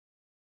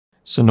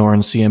Sonoran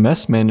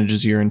CMS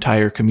manages your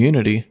entire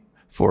community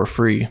for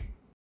free.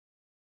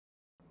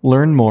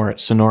 Learn more at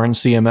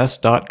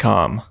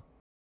sonorancms.com.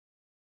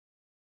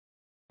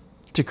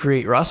 To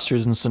create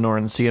rosters in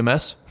Sonoran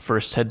CMS,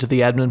 first head to the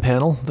Admin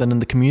panel, then in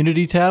the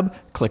Community tab,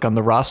 click on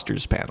the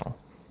Rosters panel.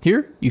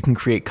 Here, you can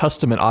create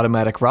custom and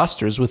automatic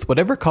rosters with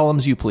whatever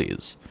columns you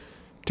please.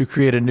 To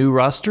create a new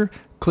roster,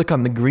 click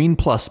on the green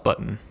plus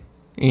button.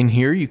 In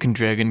here, you can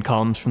drag in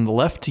columns from the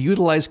left to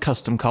utilize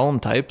custom column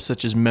types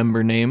such as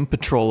member name,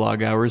 patrol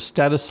log hours,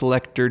 status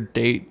selector,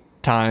 date,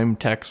 time,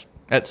 text,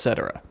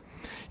 etc.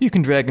 You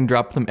can drag and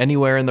drop them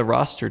anywhere in the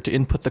roster to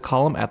input the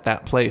column at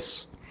that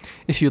place.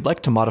 If you'd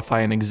like to modify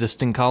an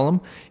existing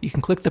column, you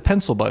can click the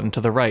pencil button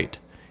to the right.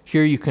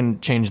 Here you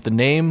can change the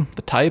name,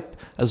 the type,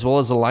 as well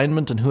as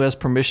alignment and who has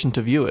permission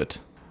to view it.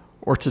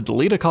 Or to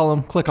delete a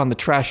column, click on the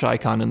trash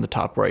icon in the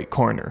top right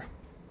corner.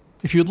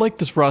 If you'd like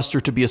this roster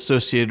to be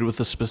associated with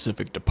a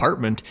specific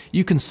department,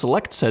 you can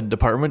select said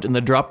department in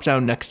the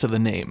drop-down next to the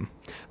name.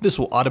 This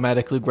will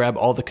automatically grab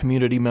all the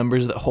community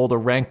members that hold a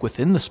rank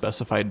within the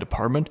specified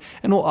department,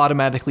 and will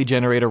automatically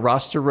generate a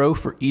roster row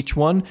for each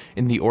one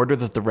in the order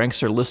that the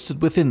ranks are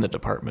listed within the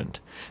department.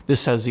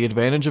 This has the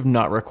advantage of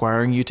not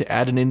requiring you to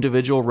add an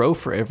individual row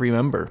for every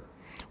member.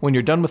 When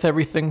you're done with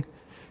everything,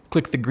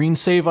 click the green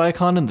save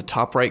icon in the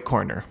top right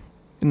corner.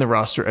 In the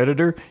roster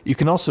editor, you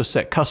can also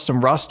set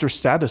custom roster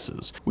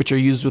statuses, which are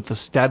used with the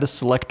status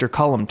selector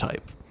column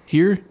type.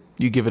 Here,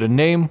 you give it a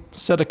name,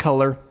 set a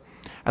color,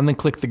 and then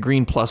click the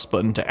green plus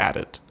button to add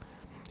it.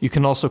 You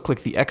can also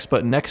click the X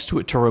button next to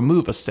it to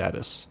remove a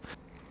status.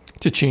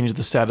 To change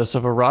the status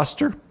of a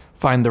roster,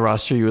 find the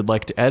roster you would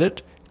like to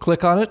edit,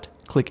 click on it,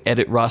 click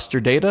Edit Roster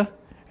Data,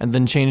 and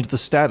then change the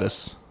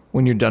status.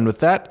 When you're done with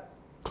that,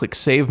 click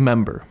Save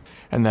Member.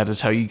 And that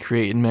is how you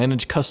create and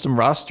manage custom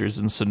rosters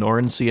in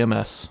Sonoran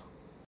CMS.